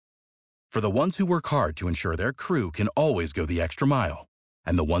For the ones who work hard to ensure their crew can always go the extra mile,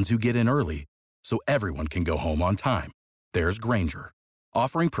 and the ones who get in early so everyone can go home on time, there's Grainger,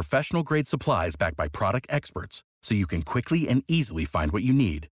 offering professional-grade supplies backed by product experts so you can quickly and easily find what you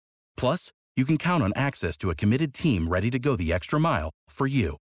need. Plus, you can count on access to a committed team ready to go the extra mile for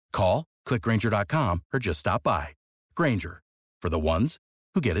you. Call, click Grainger.com, or just stop by. Grainger, for the ones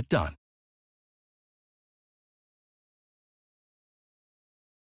who get it done.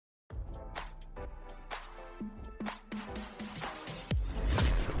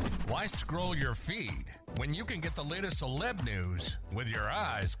 Why scroll your feed when you can get the latest celeb news with your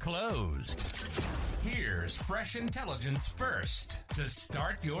eyes closed? Here's fresh intelligence first to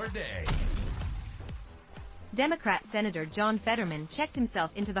start your day. Democrat Senator John Fetterman checked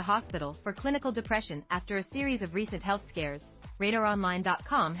himself into the hospital for clinical depression after a series of recent health scares,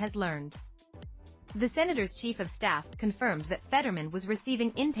 RadarOnline.com has learned. The senator's chief of staff confirmed that Fetterman was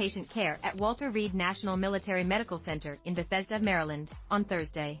receiving inpatient care at Walter Reed National Military Medical Center in Bethesda, Maryland, on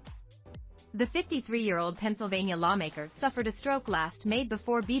Thursday. The 53-year-old Pennsylvania lawmaker suffered a stroke last May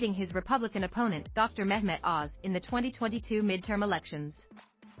before beating his Republican opponent, Dr. Mehmet Oz, in the 2022 midterm elections.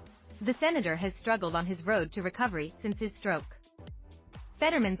 The senator has struggled on his road to recovery since his stroke.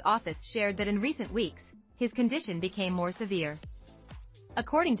 Fetterman's office shared that in recent weeks, his condition became more severe.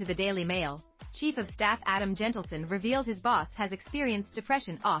 According to the Daily Mail, Chief of Staff Adam Gentleson revealed his boss has experienced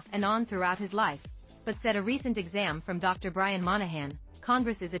depression off and on throughout his life, but said a recent exam from Dr. Brian Monahan,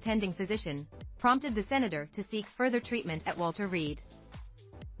 Congress's attending physician, prompted the senator to seek further treatment at Walter Reed.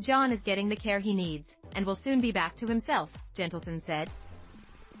 John is getting the care he needs, and will soon be back to himself, Gentleson said.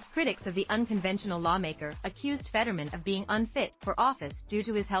 Critics of the unconventional lawmaker accused Fetterman of being unfit for office due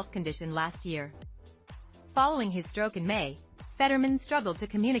to his health condition last year. Following his stroke in May, Fetterman struggled to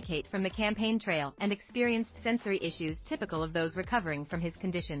communicate from the campaign trail and experienced sensory issues typical of those recovering from his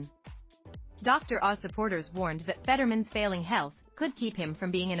condition. Dr. Oz supporters warned that Fetterman's failing health could keep him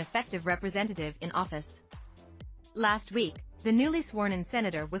from being an effective representative in office. Last week, the newly sworn-in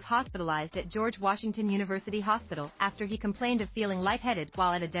senator was hospitalized at George Washington University Hospital after he complained of feeling lightheaded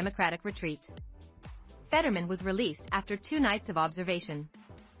while at a Democratic retreat. Fetterman was released after 2 nights of observation.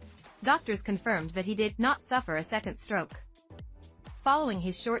 Doctors confirmed that he did not suffer a second stroke. Following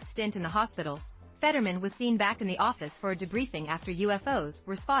his short stint in the hospital, Fetterman was seen back in the office for a debriefing after UFOs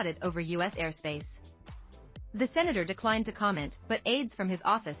were spotted over U.S. airspace. The senator declined to comment, but aides from his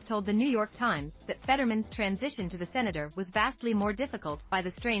office told the New York Times that Fetterman's transition to the senator was vastly more difficult by the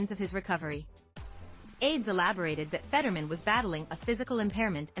strains of his recovery. Aides elaborated that Fetterman was battling a physical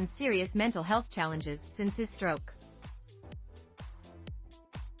impairment and serious mental health challenges since his stroke.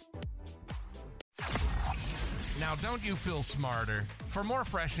 Now don't you feel smarter? For more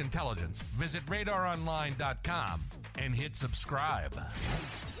fresh intelligence, visit RadarOnline.com and hit subscribe.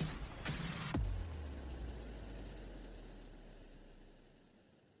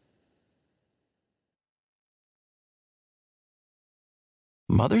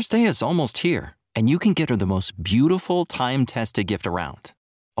 Mother's Day is almost here, and you can get her the most beautiful time-tested gift around.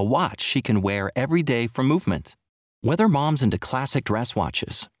 A watch she can wear every day from Movement. Whether mom's into classic dress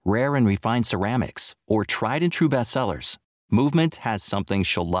watches, rare and refined ceramics, or tried-and-true bestsellers, Movement has something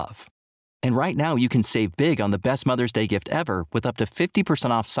she'll love. And right now you can save big on the best Mother's Day gift ever with up to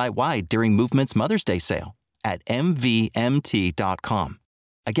 50% off site-wide during Movement's Mother's Day sale at MVMT.com.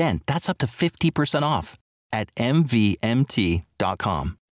 Again, that's up to 50% off at MVMT.com.